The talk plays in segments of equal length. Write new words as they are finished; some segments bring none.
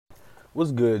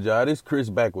What's good, y'all? This Chris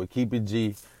back with Keep It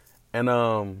G.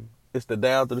 And it's the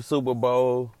day after the Super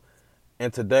Bowl.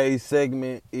 And today's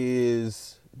segment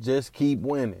is just keep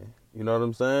winning. You know what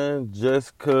I'm saying?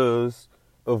 Just cause,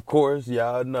 of course,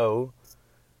 y'all know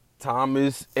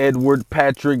Thomas Edward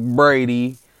Patrick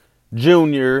Brady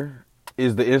Jr.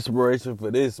 is the inspiration for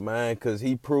this, man, because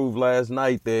he proved last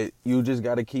night that you just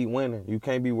got to keep winning. You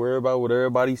can't be worried about what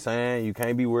everybody's saying. You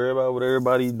can't be worried about what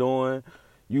everybody's doing.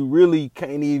 You really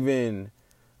can't even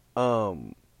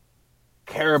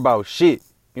care about shit.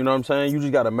 You know what I'm saying? You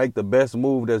just got to make the best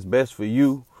move that's best for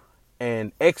you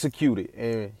and execute it.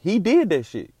 And he did that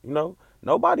shit, you know?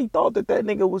 Nobody thought that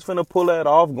nigga was finna pull that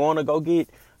off, going to go get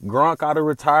Gronk out of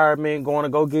retirement, going to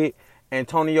go get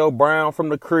Antonio Brown from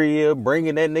the crib,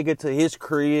 bringing that nigga to his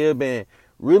crib, and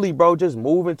really, bro, just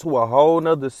moving to a whole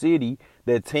nother city.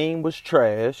 That team was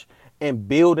trash, and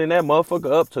building that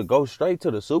motherfucker up to go straight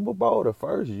to the Super Bowl the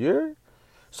first year.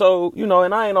 So, you know,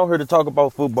 and I ain't on here to talk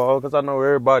about football because I know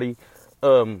everybody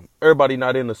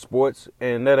not into sports,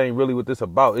 and that ain't really what this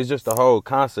about. It's just the whole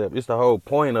concept. It's the whole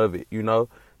point of it, you know.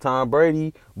 Tom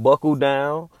Brady buckled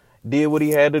down, did what he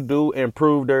had to do, and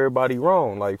proved everybody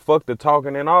wrong. Like, fuck the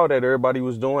talking and all that everybody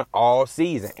was doing all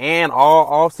season and all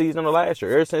off season of last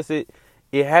year. Ever since it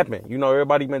happened, you know,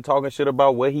 everybody been talking shit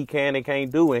about what he can and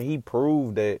can't do, and he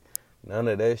proved that none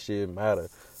of that shit matter.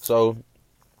 So,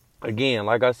 again,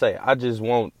 like I say, I just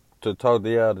want to talk to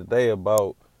y'all today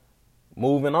about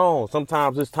moving on.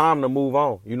 Sometimes it's time to move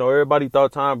on. You know, everybody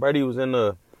thought Tom Brady was in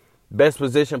the best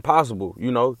position possible,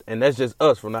 you know, and that's just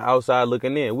us from the outside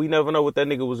looking in. We never know what that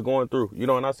nigga was going through. You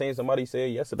know, and I seen somebody say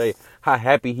yesterday how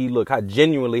happy he looked, how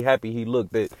genuinely happy he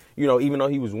looked, that, you know, even though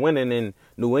he was winning in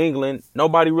New England,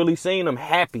 nobody really seen him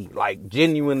happy, like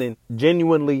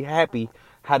genuinely happy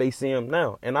how they see him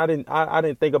now. And I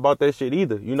didn't think about that shit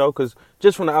either, you know, because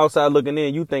just from the outside looking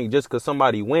in, you think just because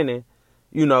somebody winning,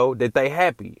 you know, that they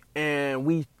happy. And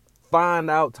we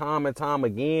find out time and time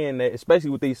again that,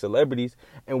 especially with these celebrities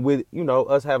and with, you know,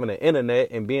 us having the internet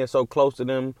and being so close to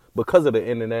them because of the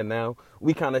internet now,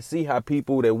 we kind of see how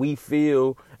people that we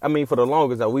feel, I mean, for the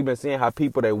longest now, we've been seeing how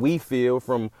people that we feel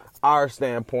from our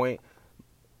standpoint,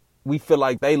 we feel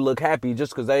like they look happy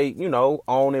just because they, you know,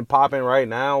 on and popping right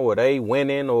now, or they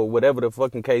winning, or whatever the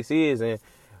fucking case is. And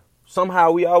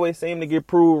somehow we always seem to get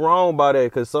proved wrong by that,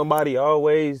 because somebody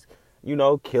always, you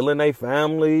know, killing their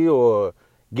family or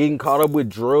getting caught up with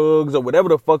drugs or whatever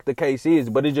the fuck the case is.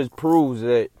 But it just proves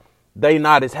that they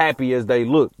not as happy as they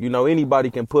look. You know, anybody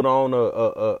can put on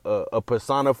a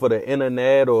persona for the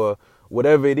internet or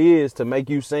whatever it is to make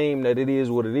you seem that it is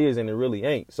what it is, and it really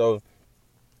ain't. So,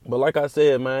 but like I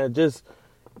said, man, just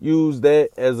use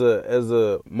that as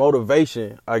a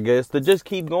motivation, I guess, to just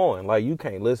keep going. Like, you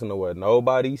can't listen to what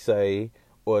nobody say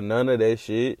or none of that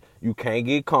shit. You can't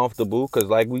get comfortable, because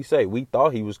like we say, we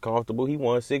thought he was comfortable. He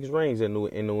won 6 rings in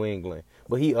New England,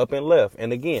 but he up and left.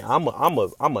 And again, I'm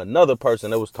another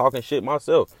person that was talking shit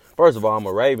myself. First of all, I'm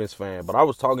a Ravens fan, but I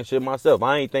was talking shit myself.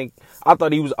 I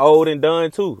thought he was old and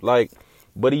done too. Like,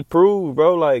 but he proved,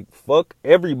 bro, like, fuck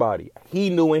everybody. He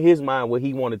knew in his mind what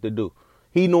he wanted to do.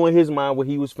 He knew in his mind what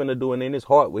he was finna do, and in his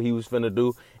heart what he was finna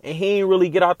do. And he ain't really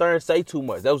get out there and say too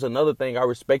much. That was another thing I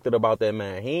respected about that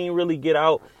man. He ain't really get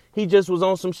out. He just was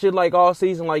on some shit like all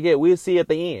season, like, yeah, we'll see at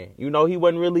the end. You know, he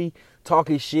wasn't really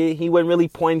talking shit. He wasn't really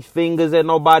pointing fingers at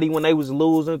nobody when they was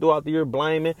losing throughout the year,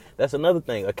 blaming. That's another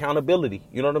thing, accountability.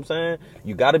 You know what I'm saying?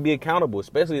 You got to be accountable,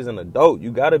 especially as an adult.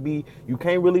 You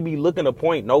can't really be looking to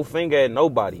point no finger at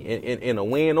nobody in a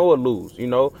win or a lose, you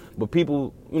know? But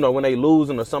people, you know, when they lose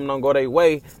and or something don't go their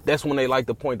way, that's when they like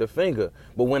to point the finger.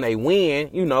 But when they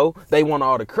win, you know, they want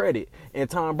all the credit. And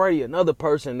Tom Brady, another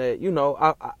person that, you know,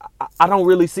 I don't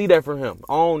really see that from him.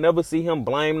 I don't never see him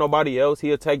blame nobody else.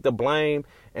 He'll take the blame.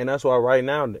 And that's why right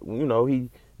now, you know, he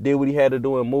did what he had to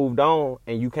do and moved on.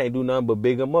 And you can't do nothing but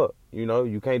big him up. You know,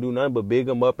 you can't do nothing but big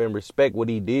him up and respect what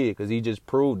he did, because he just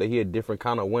proved that he a different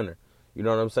kind of winner. You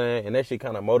know what I'm saying? And that shit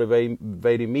kind of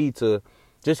motivated me to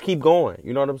just keep going.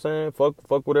 You know what I'm saying? Fuck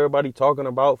what everybody talking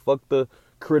about. Fuck the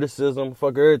criticism.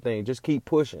 Fuck everything. Just keep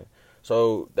pushing.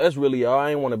 So that's really all.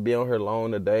 I ain't want to be on here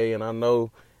long today. And I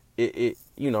know it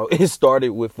you know, it started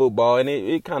with football, and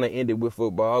it kind of ended with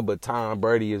football. But Tom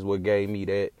Brady is what gave me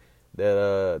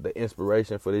the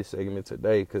inspiration for this segment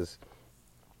today, because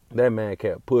that man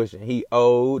kept pushing. He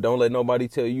old. Don't let nobody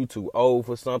tell you too old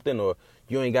for something, or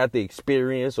you ain't got the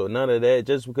experience, or none of that.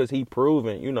 Just because he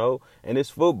proven, you know. And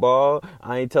it's football.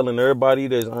 I ain't telling everybody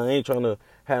this. I ain't trying to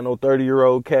have no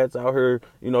 30-year-old cats out here,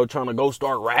 you know, trying to go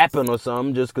start rapping or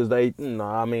something just because they,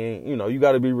 I mean, you know, you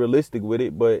got to be realistic with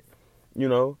it. But, you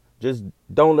know, just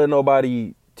don't let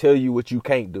nobody tell you what you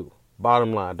can't do.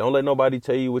 Bottom line, don't let nobody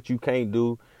tell you what you can't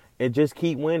do, and just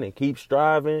keep winning, keep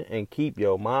striving, and keep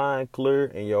your mind clear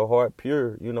and your heart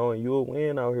pure, and you'll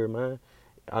win out here, man.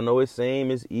 I know it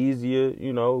seems it's easier,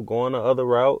 going the other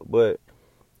route, but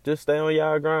just stay on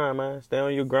y'all grind, man. Stay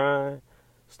on your grind,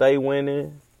 stay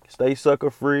winning, stay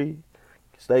sucker free,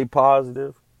 stay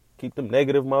positive. Keep them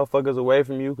negative motherfuckers away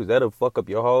from you, because that'll fuck up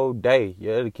your whole day.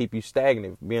 Yeah, it'll keep you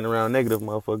stagnant being around negative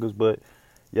motherfuckers. But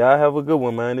y'all have a good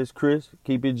one, man. It's Chris.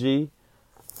 Keep it G.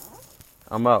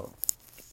 I'm out.